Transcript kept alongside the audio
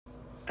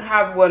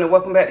Hi everyone, and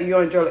welcome back to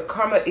your Angelic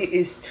Karma. It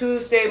is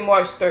Tuesday,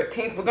 March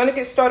 13th. We're going to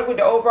get started with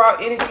the overall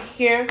energy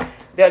here.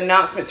 The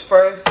announcements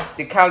first.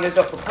 The calendar's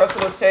up for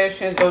personal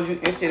sessions. Those you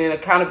interested in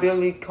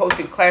accountability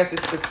coaching classes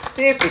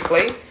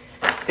specifically,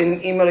 send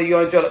an email to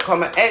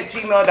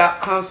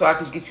yourangelic@gmail.com so I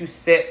can get you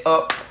set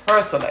up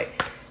personally.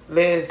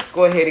 Let's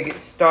go ahead and get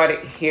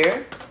started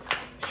here.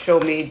 Show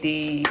me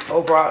the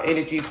overall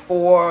energy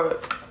for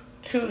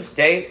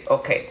Tuesday.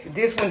 Okay,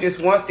 this one just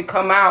wants to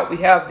come out. We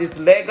have this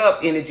leg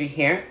up energy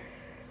here.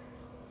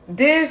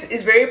 This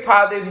is very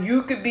positive.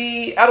 You could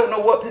be, I don't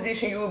know what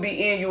position you would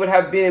be in. You would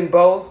have been in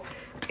both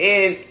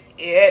and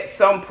at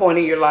some point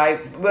in your life,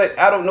 but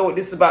I don't know what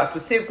this is about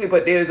specifically,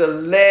 but there's a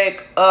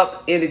leg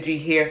up energy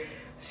here.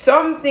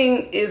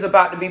 Something is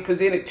about to be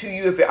presented to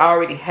you if it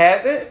already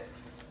hasn't.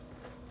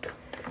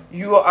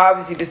 You will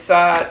obviously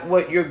decide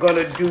what you're going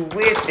to do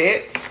with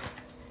it.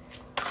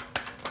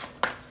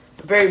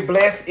 Very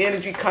blessed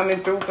energy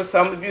coming through for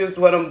some of you is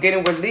what I'm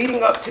getting. We're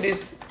leading up to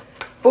this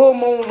full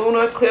moon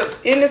lunar eclipse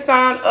in the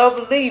sign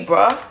of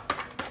Libra.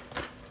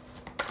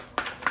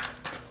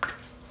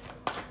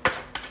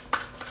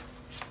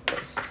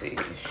 Let's see,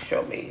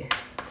 show me.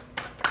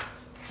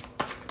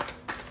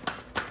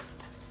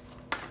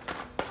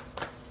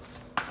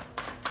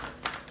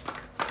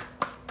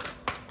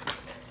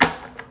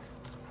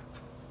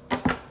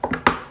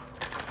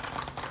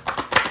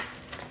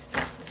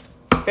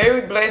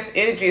 Very blessed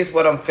energy is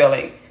what I'm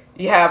feeling.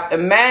 You have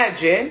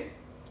imagine,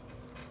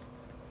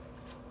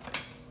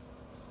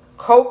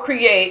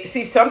 co-create.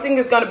 See, something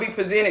is going to be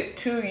presented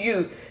to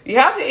you. You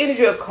have the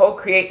energy of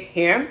co-create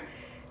here.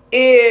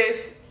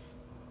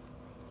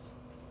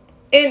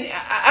 And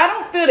I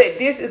don't feel that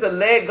this is a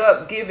leg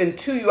up given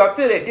to you. I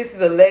feel that this is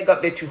a leg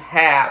up that you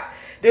have.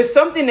 There's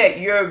something that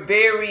you're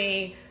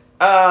very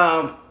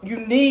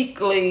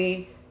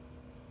uniquely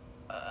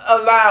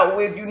allowed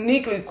with,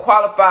 uniquely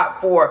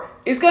qualified for.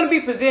 It's going to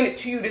be presented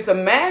to you. This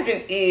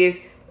imagine is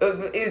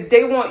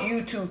they want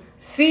you to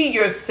see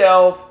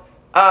yourself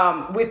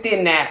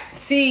within that.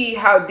 See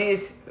how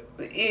this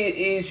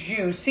is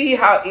you. See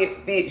how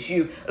it fits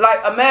you.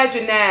 Like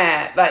imagine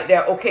that, like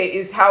that. Okay,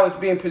 is how it's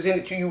being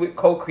presented to you with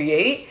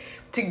co-create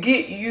to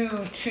get you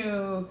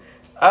to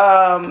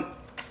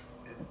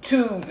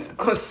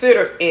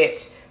consider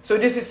it. So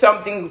this is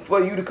something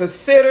for you to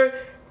consider.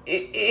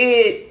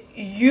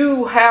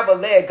 You have a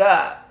leg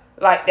up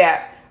like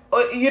that.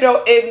 You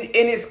know, and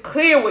it's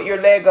clear what your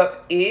leg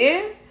up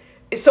is.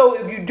 So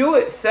if you do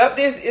accept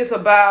this, it's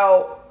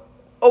about,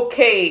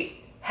 okay,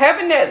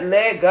 having that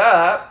leg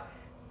up,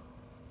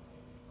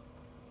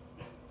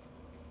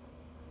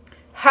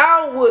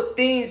 how would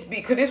things be,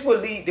 because this will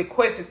lead to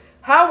questions,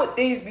 how would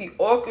things be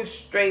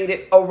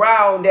orchestrated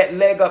around that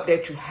leg up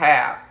that you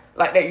have?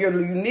 Like that you're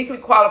uniquely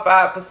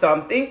qualified for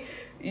something,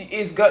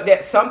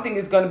 that something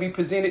is going to be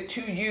presented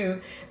to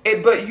you,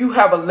 but you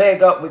have a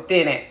leg up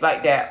within it,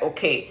 like that,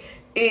 okay.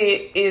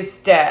 It is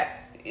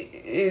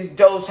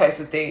those types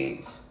of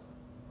things.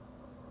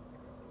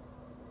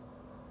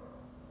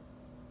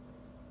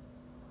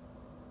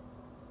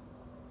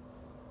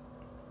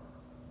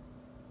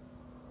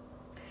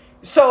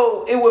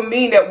 So it would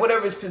mean that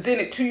whatever is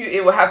presented to you,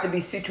 it will have to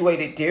be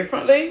situated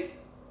differently.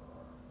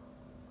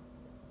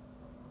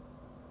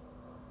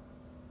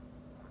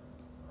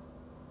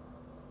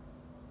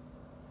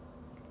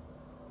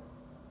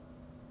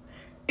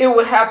 It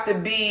would have to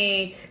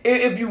be,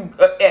 if you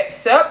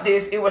accept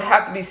this, it would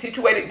have to be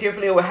situated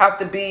differently. It would have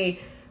to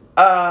be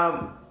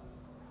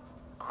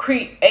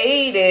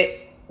created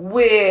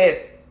with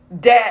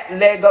that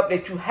leg up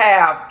that you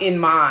have in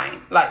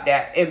mind, like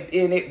that,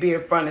 and it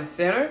being front and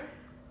center.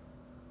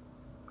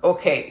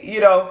 Okay,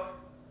 you know,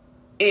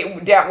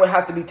 that would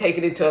have to be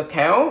taken into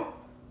account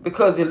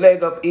because the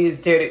leg up is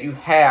there that you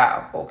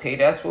have. Okay,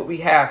 that's what we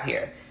have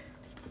here.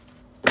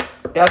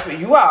 That's what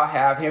you all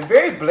have here.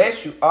 Very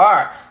blessed you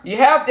are. You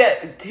have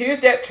that. Here's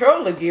that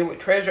turtle again with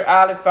Treasure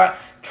Island.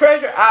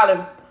 Treasure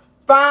Island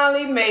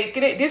finally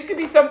making it. This could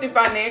be something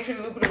financially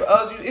lucrative for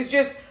others. It's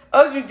just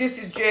others. This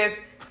is just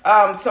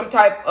some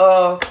type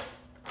of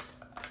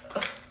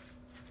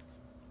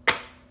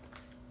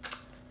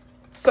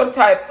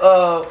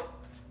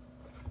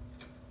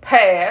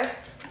path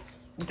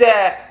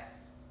that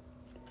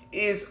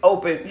is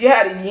open. You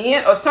had a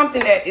yin or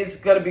something that is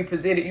going to be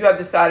presented. You have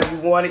decided you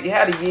want it. You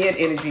had a yin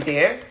energy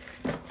there.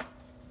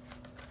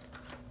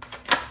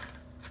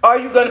 Are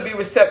you going to be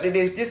receptive to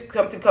this? This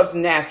something comes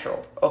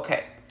natural.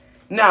 Okay.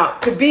 Now,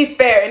 to be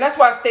fair, and that's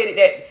why I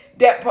stated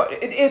that part,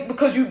 it's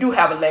because you do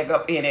have a leg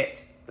up in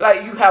it.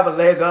 Like you have a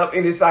leg up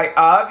and it's like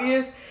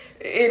obvious.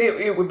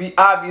 It would be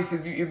obvious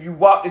if you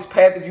walk this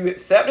path, if you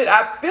accept it.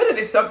 I feel that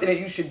it's something that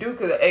you should do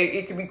because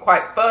it can be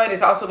quite fun.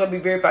 It's also going to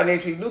be very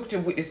financially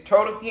lucrative with this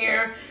turtle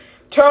here.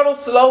 Turtle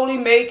slowly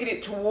making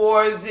it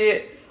towards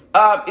it.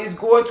 Is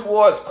going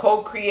towards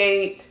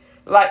co-create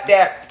like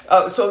that.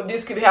 So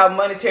this could have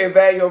monetary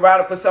value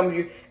around it for some of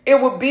you. It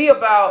would be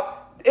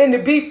about, and to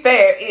be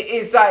fair,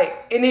 it's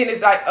like, and then it's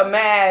like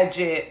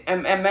imagine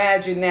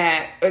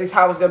that is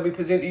how it's going to be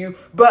presented to you.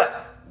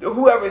 But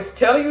whoever is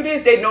telling you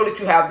this, they know that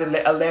you have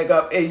a leg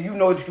up, and you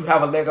know that you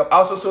have a leg up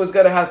also. So it's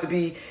going to have to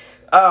be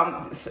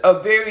a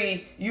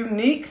very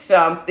unique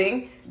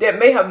something that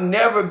may have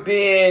never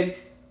been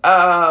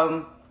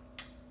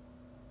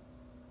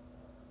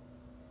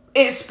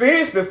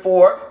experienced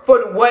before for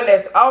the one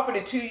that's offered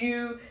it to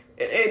you,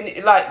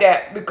 and like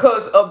that,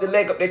 because of the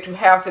leg up that you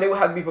have. So they will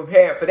have to be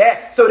prepared for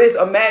that. So this,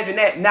 imagine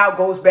that now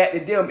goes back to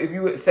them. If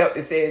you accept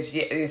it, says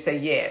yes, they say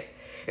yes.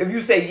 If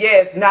you say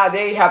yes, now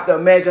they have to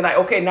imagine, like,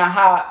 okay, now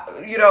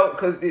how, you know,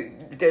 because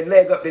the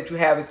leg up that you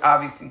have is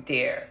obviously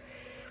there.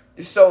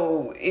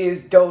 So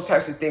it's those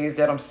types of things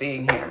that I'm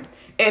seeing here.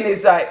 And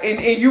it's like,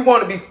 and you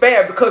want to be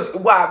fair, because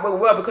why?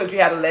 Well, because you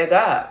had a leg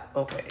up.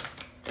 Okay.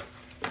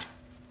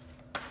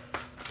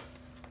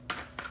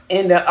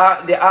 And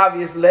the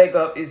obvious leg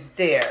up is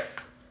there.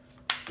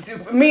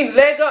 I mean,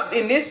 leg up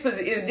in this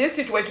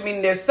situation,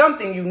 meaning there's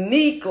something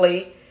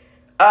uniquely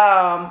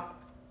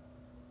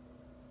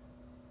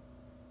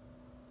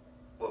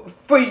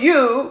for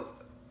you,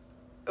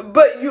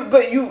 but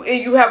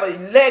you have a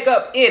leg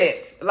up in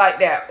it, like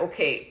that.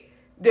 Okay,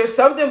 there's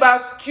something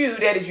about you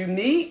that is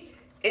unique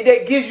and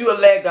that gives you a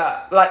leg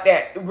up, like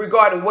that,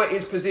 regarding what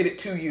is presented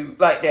to you,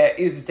 like that.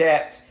 Is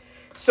that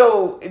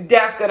so?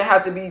 That's gonna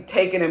have to be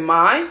taken in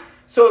mind.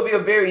 So it'll be a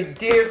very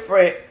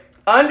different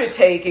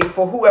undertaking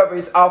for whoever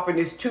is offering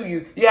this to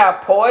you. You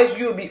have poise,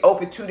 you'll be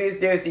open to this.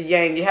 There's the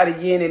yang. You have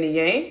the yin and the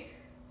yang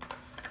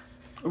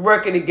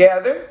working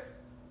together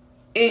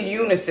in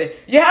unison.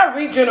 You have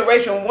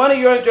regeneration. One of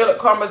your angelic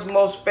karma's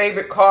most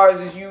favorite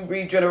cards is you,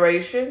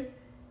 regeneration.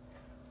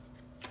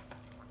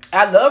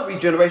 I love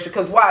regeneration,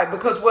 because why?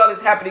 Because, well,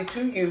 it's happening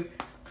to you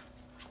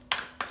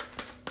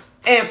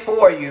and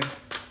for you.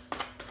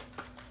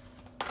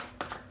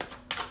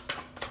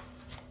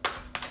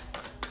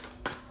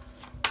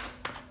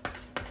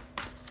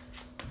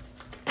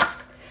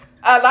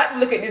 I like to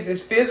look at this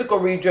as physical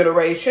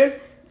regeneration.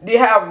 You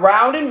have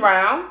round and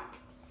round.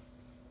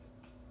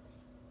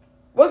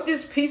 What's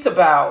this piece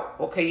about?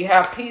 Okay, you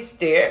have peace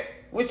there,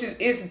 which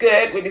is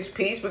good with this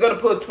piece. We're going to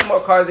put 2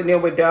 more cards and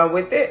then we're done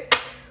with it.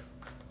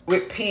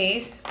 With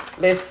peace,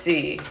 let's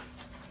see.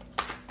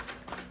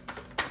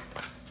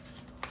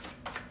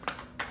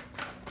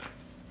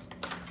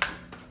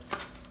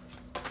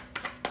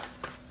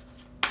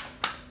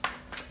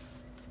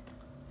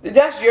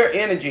 That's your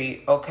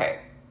energy, okay.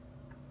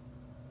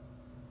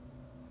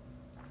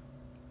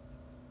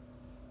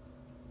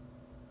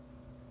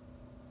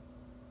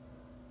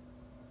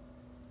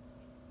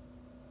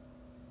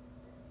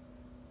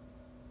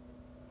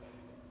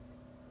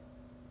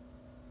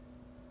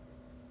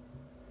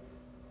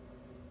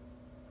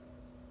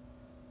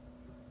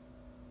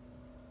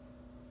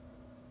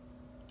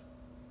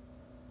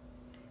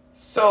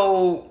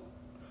 So,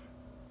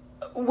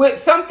 with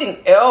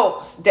something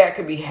else that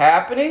could be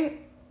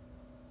happening,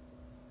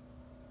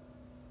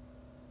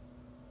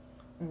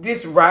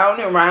 this round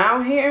and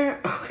round here,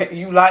 okay,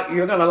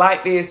 you're gonna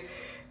like this.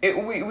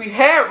 We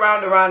had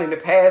round and round in the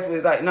past, but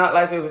it's like not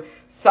like it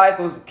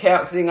cycles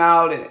canceling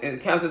out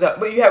and cancels out.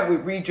 But you have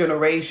with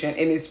regeneration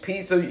in this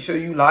piece, so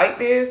you like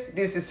this.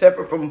 This is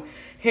separate from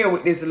here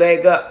with this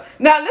leg up.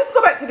 Now let's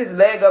go back to this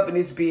leg up and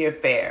this being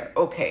fair,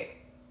 okay?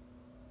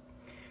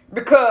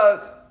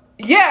 Because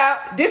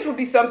yeah, this would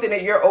be something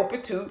that you're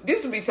open to.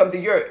 This would be something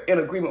you're in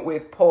agreement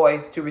with,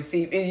 poised to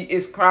receive.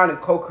 It's crowned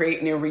and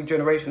co-creating and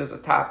regeneration as a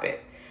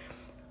topic.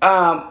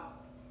 And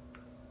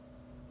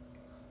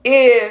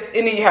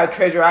then you have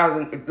treasure eyes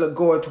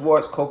going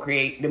towards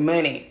co-create the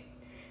money.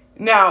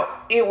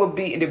 Now, it would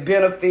be the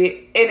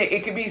benefit, and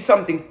it could be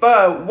something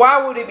fun.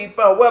 Why would it be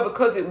fun? Well,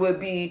 because it would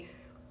be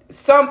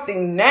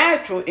something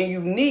natural and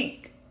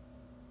unique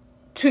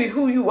to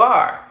who you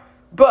are.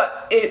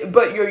 But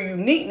your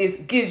uniqueness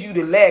gives you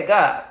the leg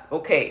up,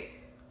 okay?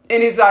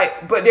 And it's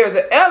like, but there's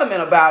an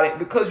element about it,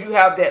 because you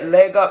have that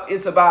leg up.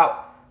 It's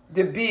about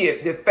the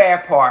fair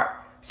part.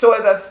 So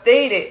as I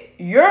stated,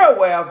 you're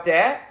aware of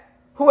that.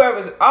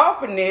 Whoever's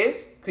offering this,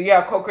 because you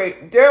have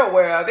co-create, they're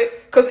aware of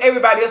it, because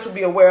everybody else will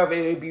be aware of it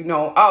and it'll be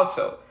known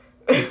also.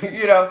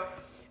 You know,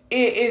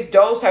 it is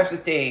those types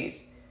of things.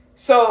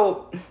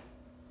 So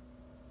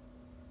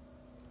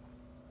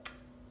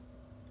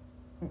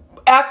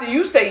after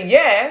you say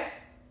yes,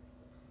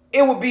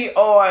 it will be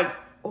on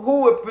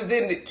who would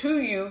present it to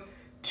you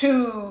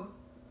to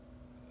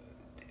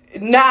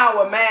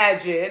now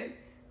imagine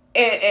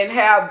and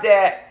have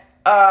that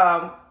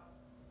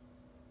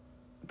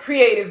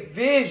creative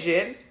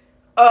vision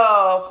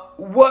of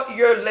what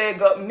your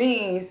leg up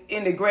means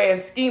in the grand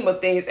scheme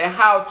of things, and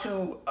how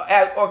to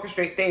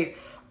orchestrate things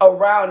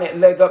around that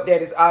leg up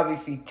that is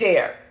obviously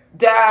there.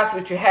 That's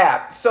what you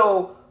have.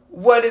 So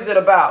what is it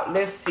about?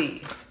 Let's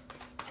see.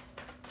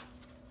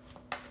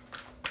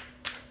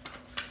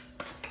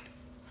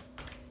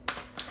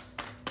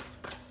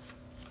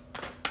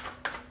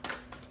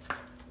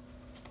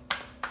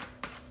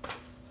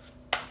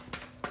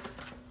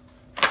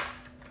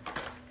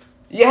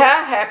 You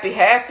have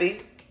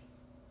happy.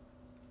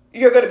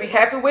 You're going to be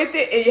happy with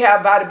it. And you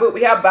have by the book.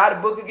 We have by the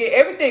book again.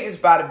 Everything is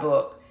by the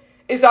book.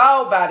 It's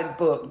all by the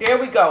book. There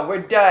we go.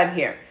 We're done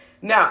here.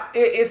 Now,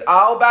 it's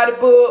all by the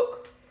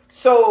book.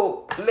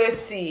 So, let's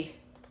see.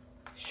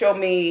 Show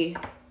me.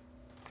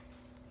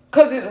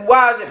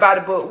 Why is it by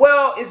the book?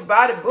 Well, it's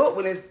by the book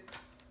when it's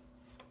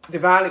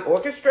divinely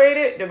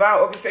orchestrated. Divine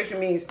orchestration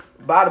means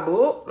by the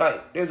book.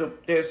 Like,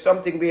 there's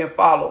something being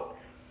followed.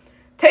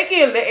 Take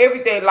in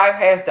everything life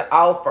has to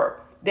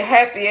offer. The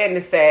happy and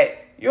the sad.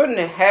 You're in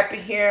the happy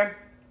here.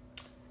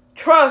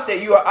 Trust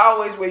that you are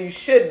always where you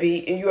should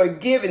be, and you are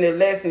given the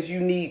lessons you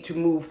need to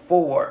move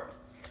forward.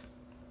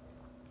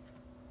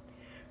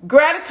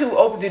 Gratitude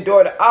opens the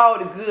door to all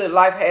the good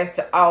life has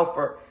to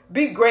offer.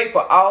 Be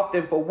grateful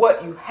often for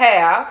what you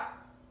have,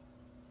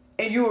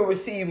 and you will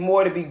receive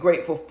more to be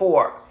grateful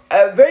for.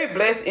 A very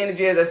blessed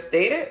energy, as I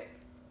stated.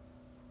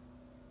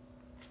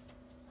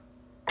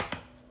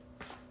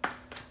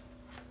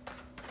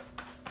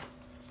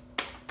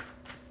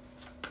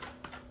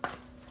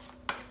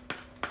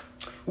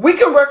 We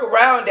can work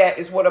around that,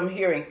 is what I'm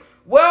hearing.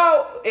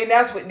 Well, and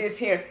that's what this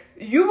here.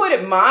 You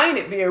wouldn't mind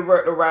it being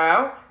worked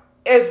around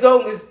as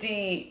long as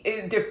the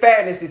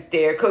fairness is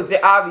there, because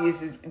the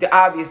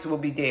obvious will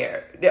be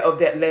there of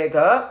that leg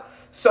up.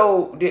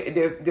 So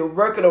they're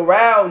working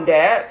around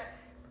that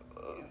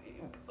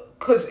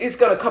because it's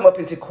gonna come up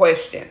into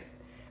question.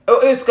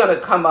 It's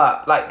gonna come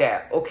up like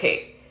that.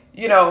 Okay,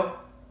 you know,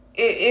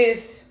 it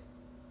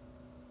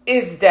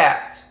is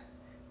that.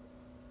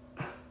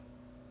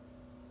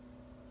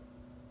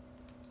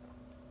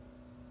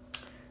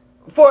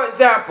 For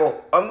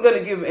example, I'm going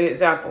to give an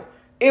example.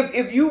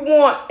 If you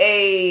want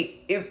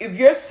if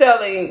you're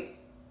selling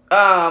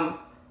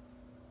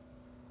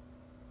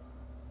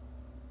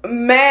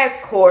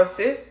math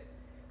courses,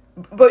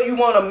 but you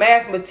want a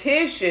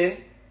mathematician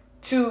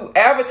to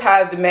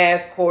advertise the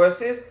math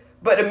courses,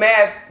 but the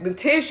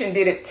mathematician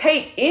didn't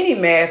take any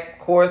math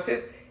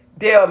courses,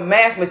 they're a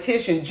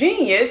mathematician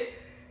genius,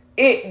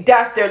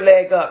 that's their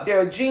leg up.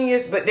 They're a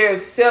genius, but they're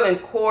selling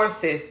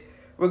courses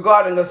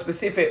regarding a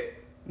specific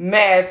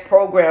math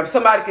program.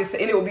 Somebody can say,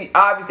 and it will be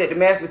obvious that the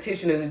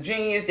mathematician is a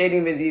genius. They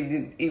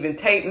didn't even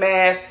take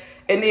math.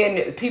 And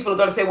then people are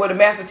going to say, well, the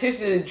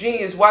mathematician is a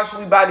genius. Why should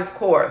we buy this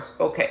course?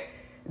 Okay.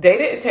 They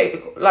didn't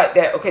take like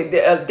that. Okay.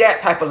 That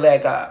type of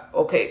leg up.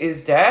 Okay.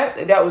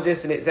 That was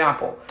just an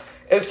example.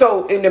 And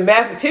so, the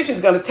mathematician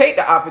is going to take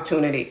the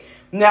opportunity.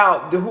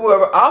 Now,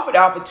 whoever offered the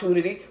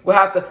opportunity will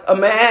have to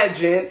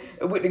imagine,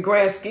 with the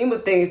grand scheme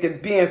of things,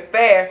 that being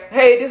fair,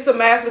 hey, this is a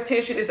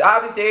mathematician. It's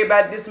obvious to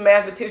everybody this is a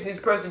mathematician. This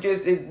person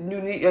just is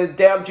a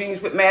damn genius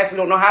with math. We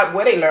don't know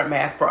where they learn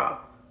math from.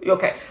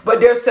 Okay. But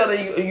they're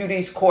selling you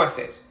these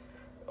courses.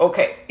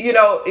 Okay. You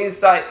know,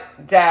 it's like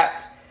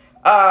that.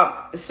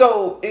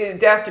 So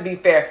that's to be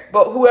fair.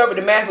 But whoever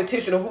the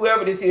mathematician or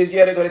whoever this is,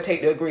 yeah, they're going to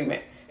take the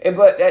agreement.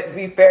 But that, to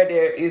be fair,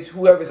 there is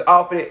whoever's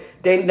offered it.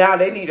 They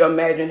need to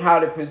imagine how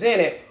to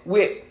present it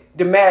with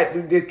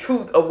the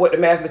truth of what the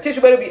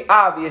mathematician. But it'll be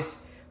obvious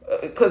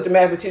because the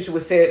mathematician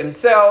would say it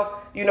himself.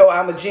 You know,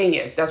 I'm a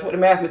genius. That's what the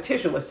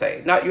mathematician would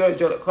say. Not your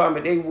angelic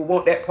karma. They would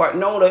want that part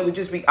known. It would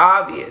just be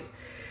obvious.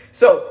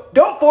 So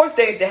don't force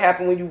things to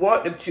happen when you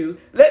want them to.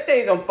 Let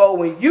things unfold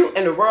when you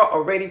and the world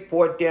are ready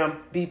for them.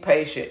 Be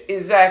patient.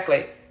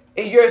 Exactly.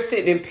 And you're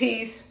sitting in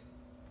peace.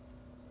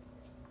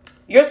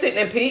 You're sitting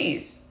in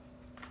peace.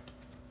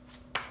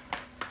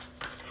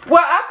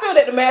 Well, I feel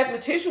that the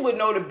mathematician would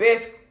know the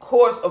best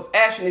course of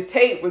action to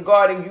take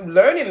regarding you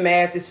learning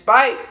math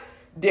despite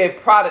their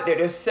product that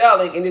they're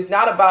selling. And it's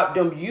not about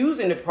them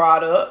using the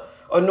product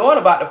or knowing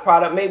about the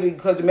product. Maybe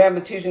because the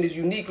mathematician is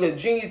uniquely a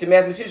genius, the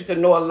mathematician could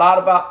know a lot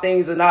about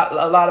things and not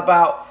a lot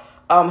about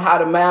how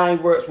the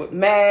mind works with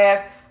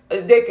math.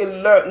 They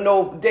can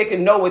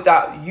know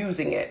without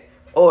using it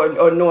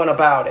or knowing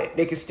about it.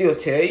 They can still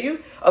tell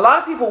you. A lot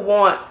of people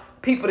want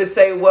people to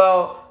say,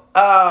 well,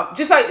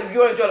 just like if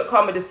your angelic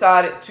karma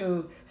decided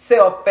to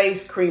sell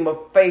face cream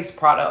or face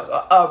products,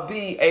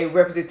 be a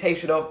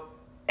representation of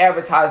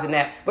advertising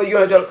that, but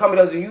your angelic karma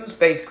doesn't use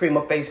face cream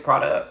or face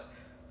products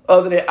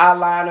other than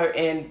eyeliner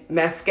and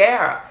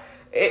mascara.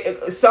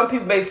 Some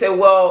people may say,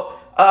 well,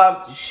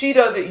 she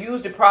doesn't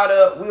use the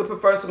product. We'll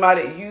prefer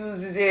somebody that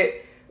uses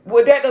it.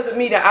 Well, that doesn't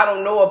mean that I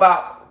don't know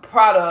about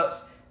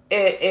products.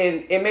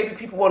 And maybe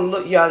people want to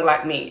look young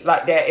like me,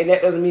 like that. And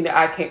that doesn't mean that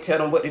I can't tell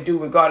them what to do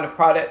regarding the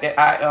product that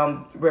I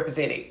am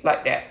representing,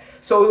 like that.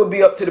 So it would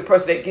be up to the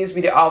person that gives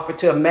me the offer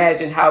to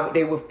imagine how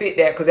they would fit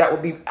that, because that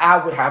would be, I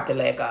would have the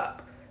leg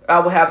up. I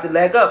would have the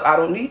leg up. I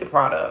don't need the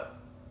product.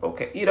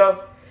 Okay, you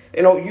know,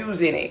 they don't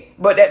use any.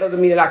 But that doesn't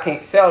mean that I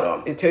can't sell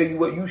them and tell you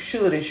what you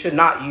should and should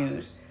not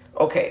use.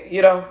 Okay,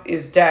 you know,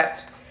 is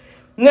that.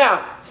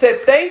 Now,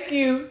 say thank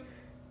you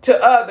to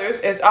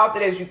others as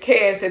often as you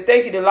can. Say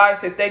thank you to life.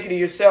 Say thank you to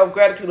yourself.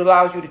 Gratitude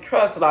allows you to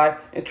trust life,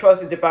 and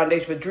trust is the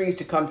foundation for dreams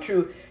to come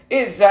true.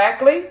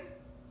 Exactly.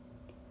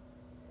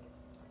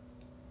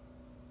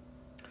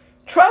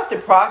 Trust the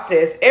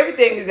process.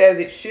 Everything is as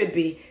it should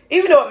be.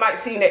 Even though it might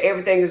seem that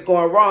everything is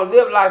going wrong,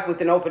 live life with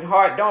an open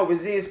heart. Don't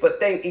resist, but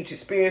thank each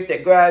experience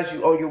that guides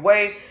you on your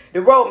way. The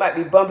road might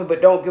be bumpy,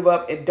 but don't give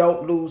up and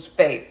don't lose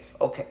faith.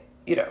 Okay,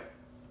 you know.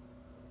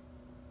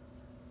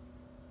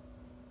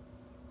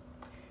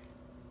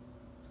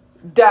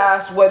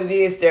 that's what it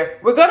is there.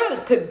 We're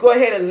going to go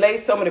ahead and lay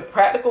some of the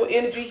practical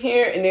energy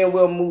here, and then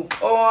we'll move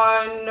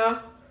on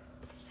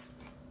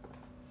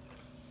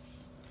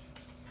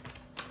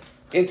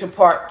into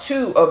part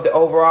 2 of the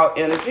overall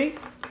energy.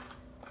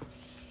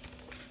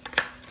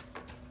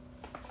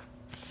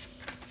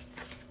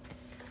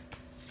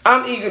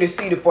 I'm eager to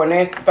see the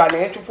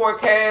financial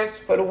forecast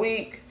for the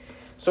week.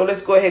 So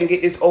let's go ahead and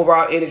get this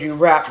overall energy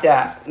wrapped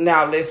up.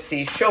 Now let's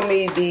see. Show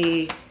me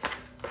the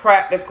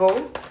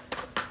practical.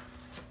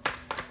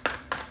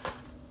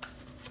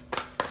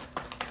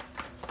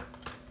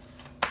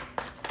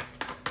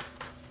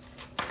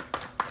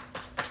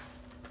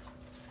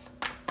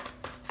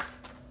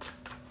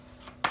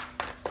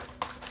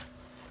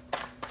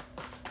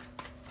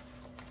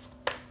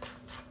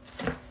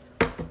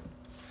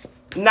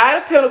 Knight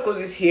of Pentacles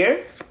is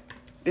here.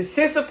 The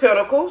Six of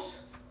Pentacles.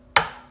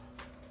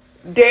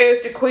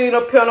 There's the Queen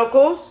of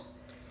Pentacles.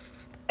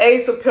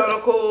 Ace of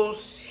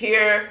Pentacles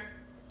here.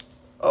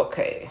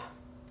 Okay.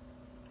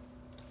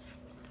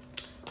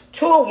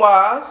 Two of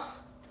Wands.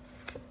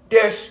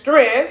 There's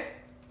Strength.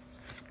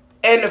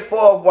 And the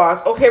Four of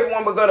Wands. Okay,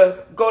 everyone, we're going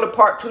to go to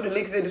part 2. The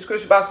link is in the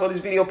description box for this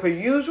video per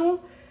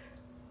usual.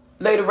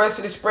 Lay the rest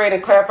of the spread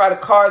and clarify the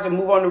cards and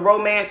move on to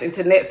romance.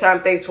 Until next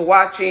time, thanks for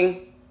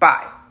watching.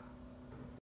 Bye.